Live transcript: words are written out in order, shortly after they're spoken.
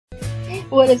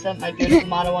What is up, my beautiful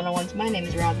Model 101s? My name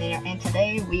is Rodney, and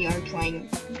today we are playing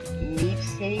Meep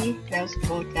City. That was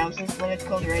what it's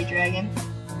called, right, Dragon?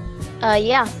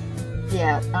 Yeah.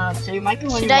 Yeah, so you might be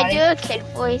wondering Should I do a kid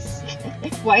voice?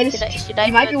 why does, you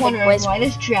might be wondering, voice? why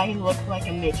does Dragon look like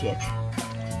a midget?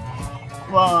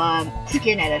 Well,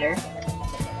 skin editor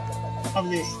of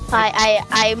this.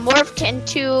 I morphed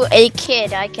into a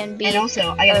kid. I can be. And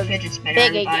also, I got a fidget spinner.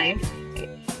 Big again.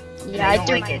 Yeah, I don't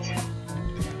do like it.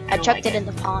 I chucked it in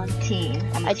the pond. Teen.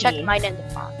 I chucked mine in the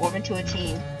pond. Morph into a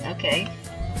teen. Okay.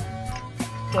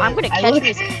 Good. I'm gonna catch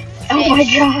me some fish. Oh my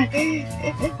god!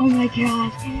 Oh my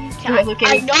god!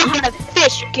 I know how to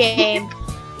fish, game.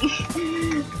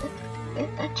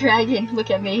 Dragon,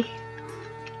 look at me.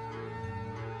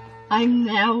 I am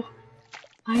now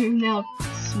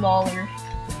smaller.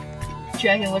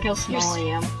 Dragon, look how small I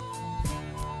am.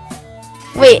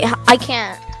 Wait, I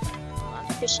can't.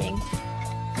 I'm fishing.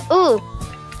 Ooh.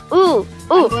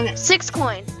 6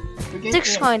 coins.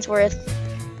 6 coins worth.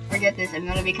 Forget this, I'm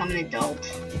gonna become an adult.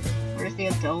 Where's the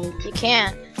adult? You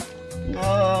can't.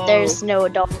 No. There's no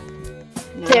adult.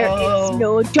 No. There is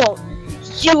no adult.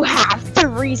 You have to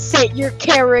reset your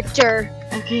character.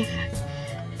 Okay.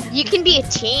 You can be a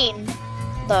teen,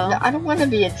 though. No, I don't want to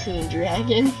be a teen,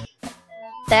 Dragon.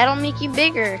 That'll make you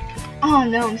bigger. Oh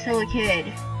no, I'm still a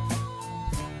kid.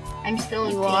 I'm still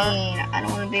a teen. Are? I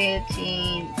don't want to be a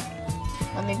teen.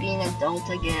 Let me be an adult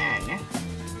again.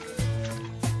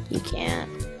 You can't.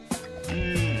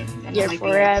 I You're like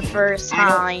forever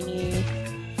tiny.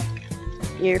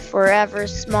 You're forever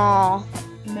small.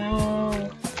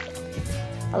 No.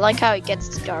 I like how it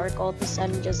gets dark all of a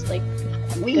sudden, just like.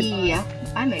 Wee.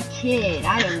 I'm a kid.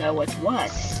 I don't know what's what.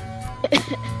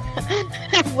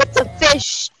 What's a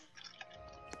fish?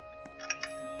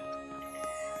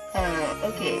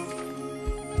 Okay.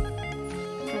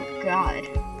 Oh god.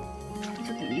 What's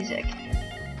with the music?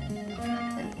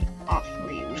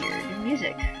 Awfully weird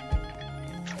music.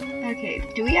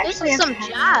 Okay, do we actually have some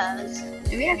jazz?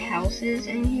 Do we have houses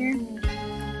in here?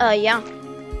 Yeah.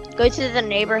 Go to the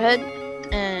neighborhood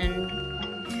and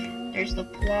there's the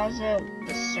plaza,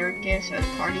 the circus or the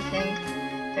party thing.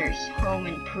 There's home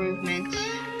improvement.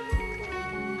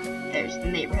 There's the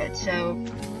neighborhood. So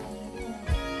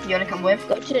you wanna come with?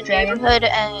 Go to the Dragon? neighborhood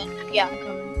and yeah, I'm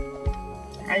coming.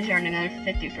 I just earned another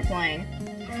 50 for playing.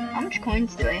 How much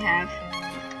coins do I have?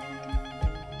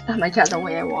 Oh my god, the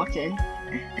way I walked in.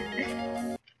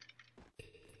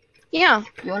 Yeah.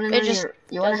 You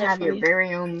wanna have your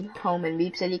very own home in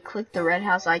Meep City? Click the red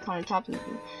house icon on top to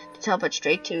teleport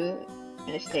straight to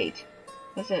an estate.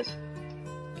 What's this?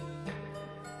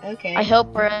 Okay. I hope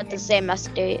we're at the same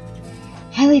estate.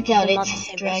 Highly doubt Not the it,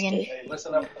 same Dragon. estate. Hey,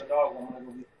 listen up for the dog.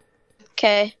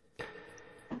 Okay.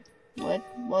 What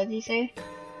did he say?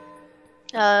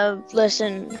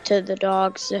 Listen to the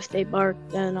dogs. If they bark,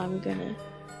 then I'm gonna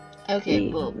Okay,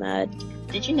 be well, mad.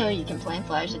 did you know you can plant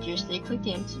flowers at your estate? Click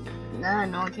the Nah,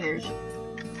 no one cares.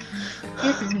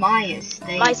 This is my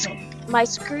estate. My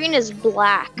screen is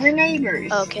black. We're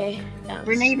neighbors. Okay. Yeah,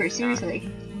 We're neighbors, seriously.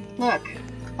 Look.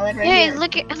 I live right Hey, here.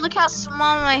 look how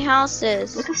small my house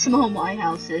is. Look how small my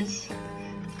house is.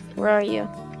 Where are you?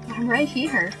 I'm right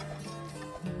here.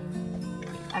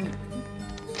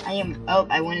 Oh,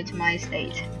 I went into my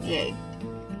estate. Yay.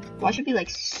 Well, I should be like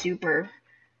super.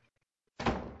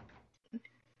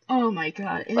 Oh my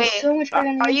god, it's so much better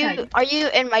on the inside. Are you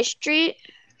in my street?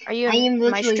 Are you I am in my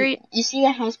literally. street? You see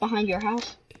that house behind your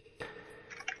house?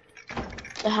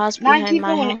 The house 9 behind my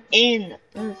people house. in.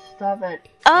 Ugh, stop it.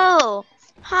 Oh,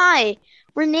 hi.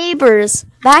 We're neighbors.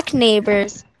 Back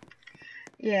neighbors.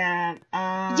 Yeah. Yo,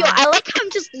 I like how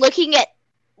I'm just looking at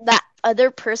that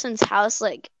other person's house.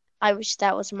 Like, I wish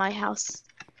that was my house.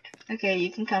 Okay,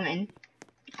 you can come in.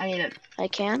 I need a. I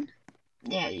can.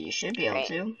 Yeah, you should be able Right.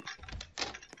 to.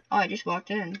 Oh, I just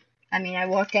walked in. I mean, I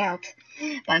walked out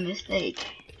by mistake.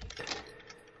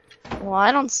 Well,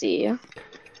 I don't see you.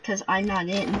 Because I'm not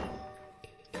in.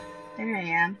 There I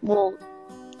am. Well,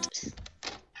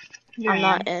 Here I'm I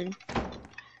not am. in.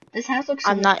 This house looks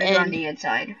so I'm much not bigger on in. the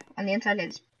inside. On the inside,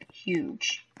 it's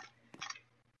huge.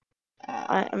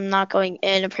 I'm not going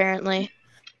in. Apparently,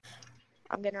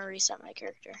 I'm gonna reset my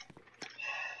character.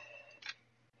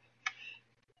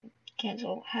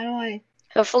 Cancel. How do I?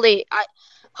 Hopefully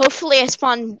I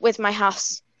spawn with my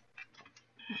house.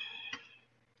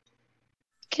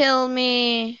 Kill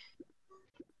me.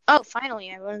 Oh,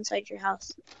 finally, I went inside your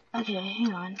house. Okay,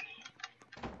 hang on.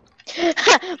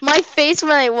 My face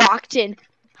when I walked in.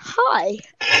 Hi.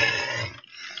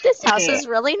 This house Okay. is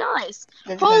really nice.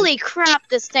 This Holy crap,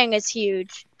 this thing is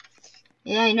huge.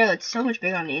 Yeah, I know. It's so much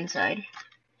bigger on the inside.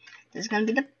 This is gonna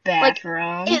be the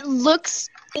bathroom. It looks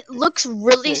it looks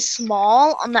really This.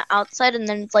 small on the outside, and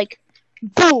then it's like,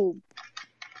 boom.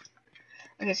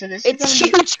 Okay, so this It's is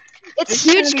gonna huge. It's this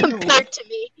is huge gonna be compared to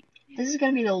me. This is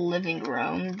gonna be the living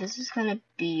room. This is gonna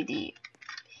be the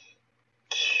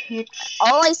kitchen.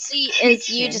 All I see is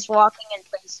you just walking in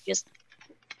place. Just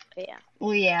yeah.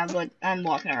 Well, yeah, but I'm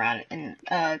walking around and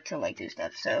to like do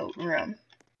stuff. So room.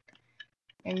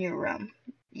 In your room.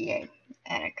 Yay.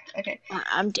 Attic. Okay.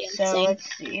 I'm dancing. So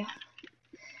let's see.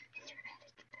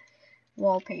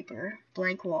 Wallpaper.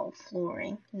 Blank wall.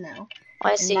 Flooring. No.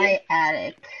 I In see. my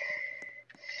attic.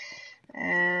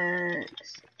 A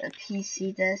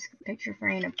PC desk, picture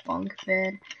frame, a bunk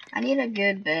bed. I need a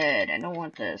good bed. I don't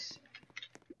want this.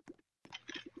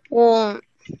 Well,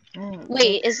 Oh,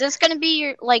 wait, is this gonna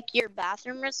be your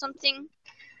bathroom or something?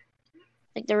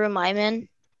 Like the room I'm in?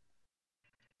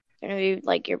 Gonna be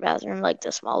like your bathroom, like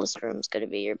the smallest room's gonna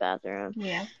be your bathroom.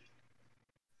 Yeah.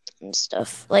 And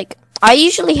stuff. Like I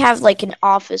usually have like an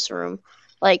office room.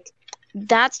 Like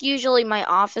that's usually my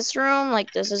office room.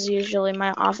 Like this is usually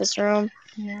my office room.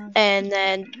 Yeah. And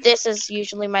then this is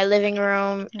usually my living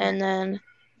room, and then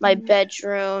my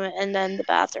bedroom, and then the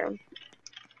bathroom.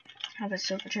 I have a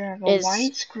sofa chair. I have a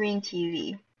widescreen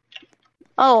TV.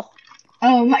 Oh.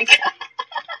 Oh my god.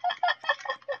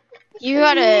 You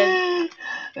got a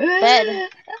bed.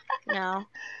 No.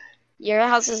 Your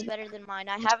house is better than mine.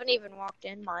 I haven't even walked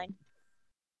in mine.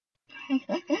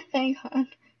 Hang on.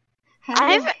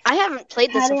 I haven't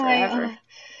played this in forever.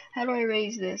 How do I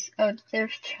raise this? Oh, there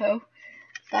we go.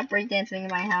 Stop breakdancing in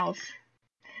my house.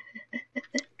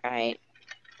 Alright.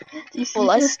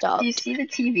 I stopped. Do you see the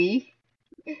TV?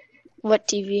 What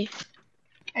TV?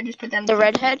 I just put down the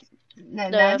redhead? No,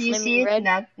 now do you see it?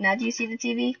 Red? Now do you see the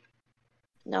TV?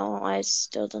 No, I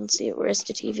still don't see it. Where's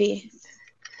the TV?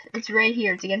 It's right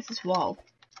here. It's against this wall.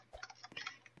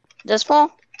 This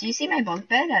wall? Do you see my bunk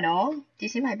bed at all? Do you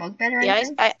see my bunk bed or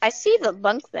anything? Yeah, I see the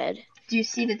bunk bed. Do you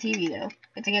see the TV though?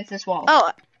 It's against this wall.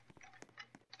 Oh,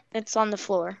 it's on the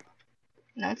floor.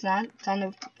 No, it's not. It's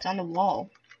on the wall.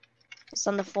 It's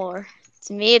on the floor.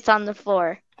 To me, it's on the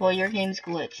floor. Well, your game's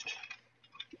glitched.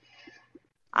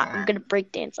 I'm gonna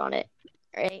break dance on it.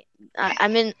 Right?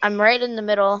 I'm right in the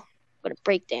middle. I'm gonna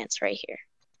break dance right here.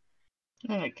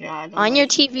 Oh my god. On your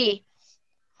TV.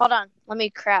 Hold on. Let me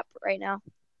crap right now.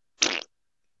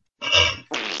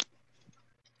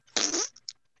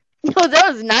 Oh,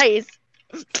 that was nice.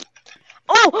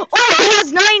 Oh, it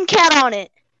has 9 cat on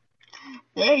it.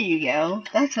 There you go.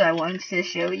 That's what I wanted to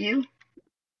show you.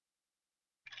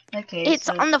 Okay. It's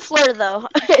on the floor though.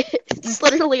 It's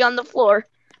literally on the floor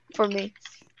for me.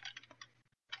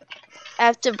 I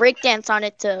have to break dance on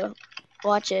it to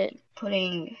watch it.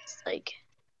 It's like.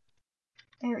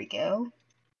 There we go.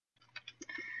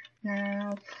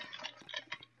 Now.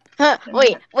 Huh,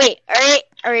 wait. Alright.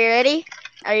 Are you ready?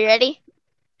 Are you ready?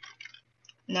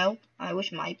 No. I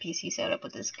wish my PC set up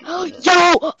with this.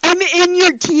 Yo! I'm in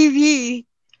your TV!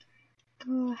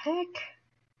 The heck?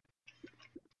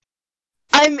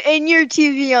 I'm in your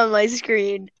TV on my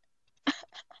screen.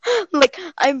 Like,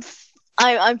 I'm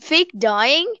fake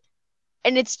dying,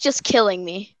 and it's just killing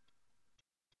me.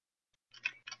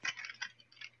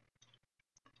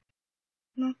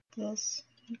 Not this.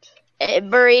 It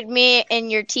buried me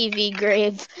in your TV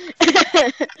grave.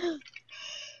 There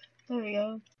we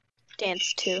go.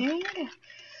 Dance too.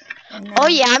 Then, oh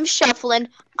yeah, I'm shuffling.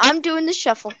 I'm doing the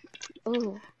shuffle.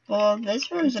 Ooh. Well,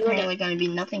 this room's apparently going to be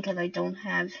nothing because I don't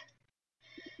have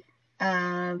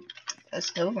a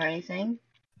stove or anything.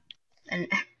 And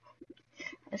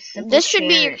this should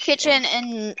be your kitchen,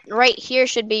 and right here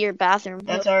should be your bathroom.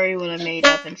 That's already what I made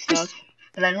up and stuff.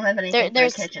 But I don't have anything for the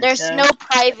kitchen. There's no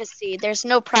privacy. There's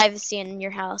no privacy in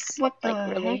your house. What the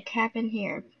heck happened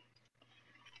here?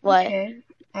 What? Okay.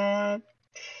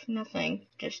 Nothing.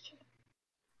 Just.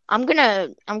 I'm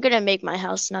gonna make my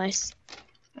house nice.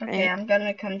 Okay, right? I'm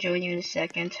gonna come join you in a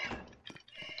second.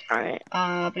 Alright.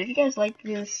 But if you guys like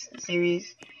this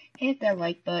series, hit that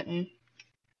like button.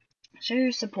 Show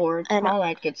your support, and all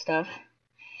that good stuff.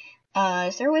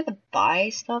 Is there a way to buy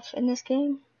stuff in this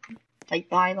game? Like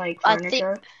buy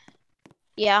furniture?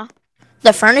 Yeah.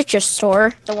 The furniture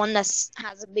store. The one that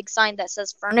has a big sign that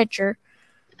says furniture.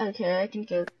 Okay,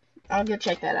 I'll go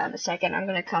check that out in a second. I'm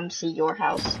gonna come see your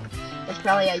house. It's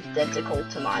probably identical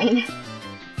to mine.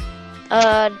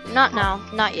 Not now.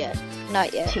 Not yet.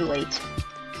 Not yet. Too late.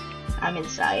 I'm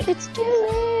inside. It's too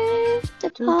late to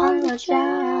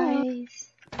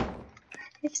apologize.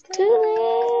 It's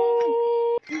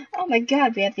too late. Oh my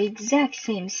god, we have the exact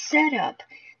same setup.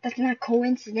 That's not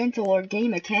coincidental or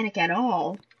game mechanic at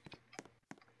all.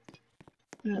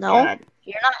 Oh, no, God.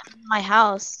 You're not in my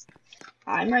house.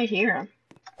 I'm right here.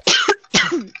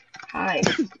 Hi.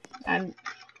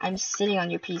 I'm sitting on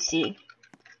your PC.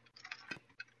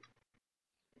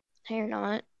 No, you're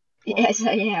not. Yes,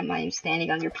 I am. I am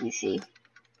standing on your PC.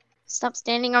 Stop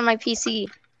standing on my PC.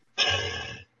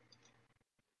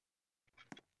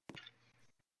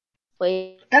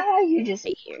 Wait. Ah, you just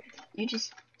Here. you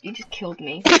just killed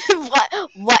me. What?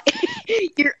 What?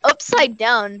 You're upside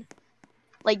down.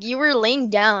 Like you were laying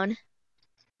down.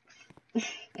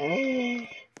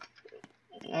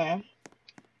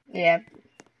 Yeah.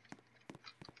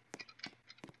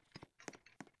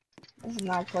 This is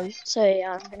my place. So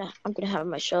yeah, I'm gonna have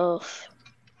myself.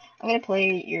 I'm gonna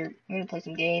play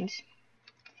some games.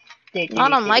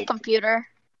 Not on my computer.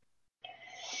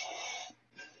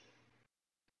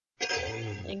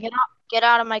 Get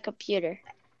out of my computer.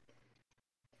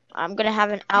 I'm gonna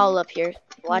have an owl up here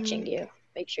watching you.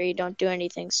 Make sure you don't do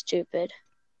anything stupid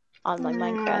on my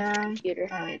Minecraft computer.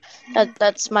 Right.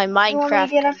 That's my Minecraft You want me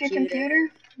to get computer. off your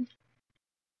computer?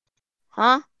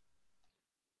 Huh?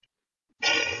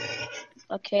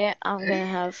 Okay, I'm gonna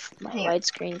have my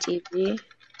widescreen TV.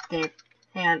 There.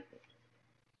 Hang on.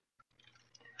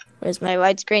 Where's my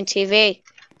widescreen TV?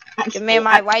 Give me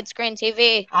my widescreen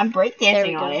TV. I'm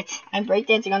breakdancing on it. I'm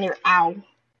breakdancing on your owl.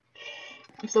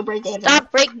 I'm still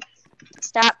breakdancing.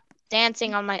 Stop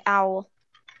dancing on my owl.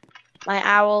 My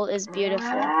owl is beautiful.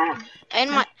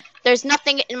 And there's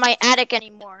nothing in my attic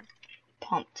anymore.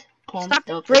 Pumped. Stop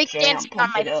breakdancing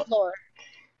on my floor.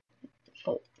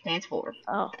 Dance floor.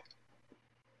 Oh.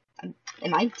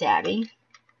 Am I dabbing?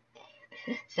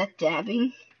 Is that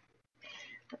dabbing?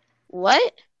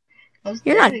 What?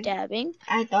 You're not dabbing.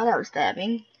 I thought I was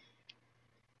dabbing.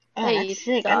 Oh, Hey, that's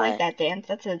sick. I like that dance.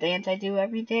 That's a dance I do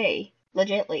every day.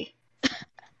 Legitly.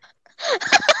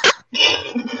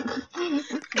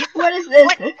 What is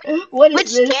this?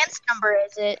 Which dance number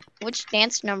is it? Which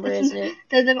dance number is it?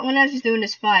 The one I was just doing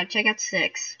is 5. Check out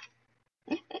 6.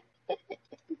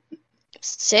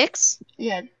 6?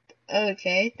 Yeah.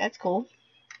 Okay, that's cool.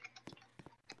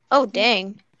 Oh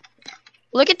dang!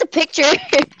 Look at the picture.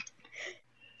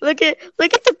 look at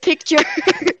the picture.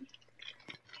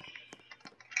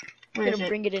 Where I'm is gonna it?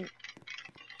 bring it in.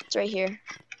 It's right here.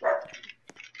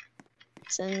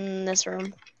 It's in this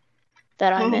room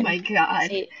that I'm in. Oh my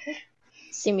god.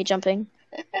 See me jumping?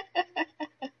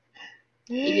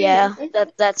 Yeah,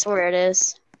 that's where it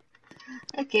is.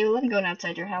 Okay, well I'm going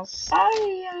outside your house.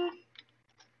 Bye.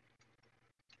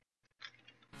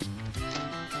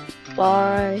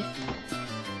 Bye.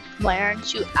 Why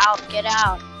aren't you out? Get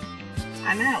out.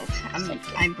 I'm out.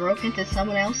 I broke into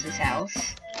someone else's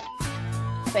house.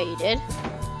 Wait, you did?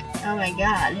 Oh my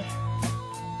god.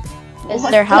 Is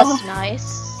their house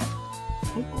nice?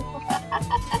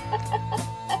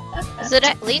 Is it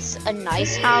at least a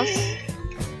nice house?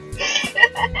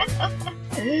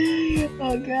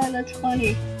 Oh god, that's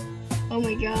funny. Oh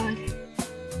my god.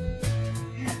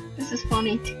 This is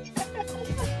funny.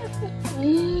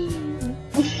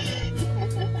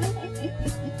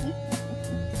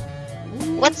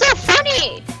 What's so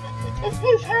funny?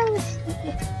 His house.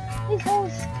 His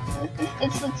house.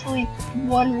 It's literally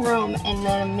one room and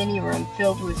then a mini room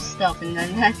filled with stuff, and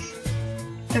then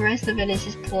the rest of it is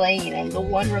just plain. And the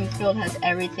one room filled has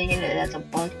everything in it. It has a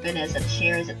bunk bed, it has a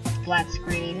chair, it has a flat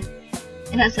screen.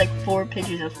 It has like 4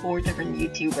 pictures of 4 different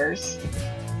YouTubers.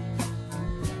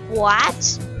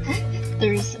 What?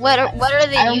 What are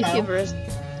the YouTubers?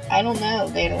 I don't know.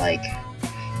 They're like,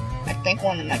 I think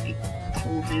one of them might be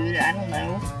Cool Dude. I don't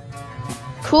know.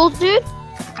 Cool Dude?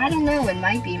 I don't know. It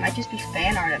might be. It might just be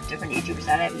fan art of different YouTubers.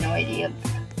 I have no idea.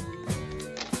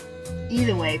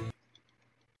 Either way,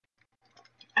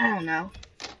 I don't know.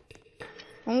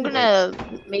 I'm gonna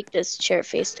make this chair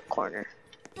face the corner.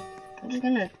 I'm just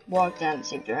gonna walk down and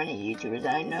see if there are any YouTubers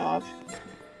that I know of.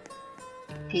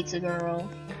 Pizza Girl,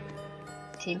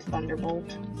 Team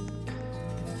Thunderbolt.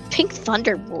 Pink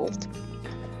Thunderbolt.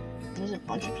 There's a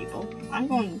bunch of people. I'm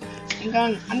going to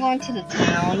the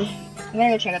town. I'm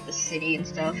gonna go check out the city and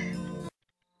stuff.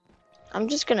 I'm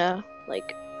just gonna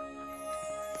like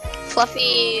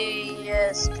Fluffy.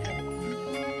 Yes.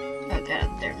 Oh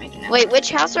god, they're making out. Wait,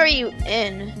 which house are you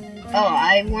in? Oh,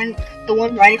 I went the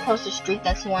one right across the street.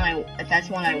 That's the one I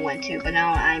went to. But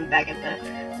now I'm back at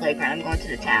the playground. I'm going to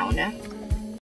the town now.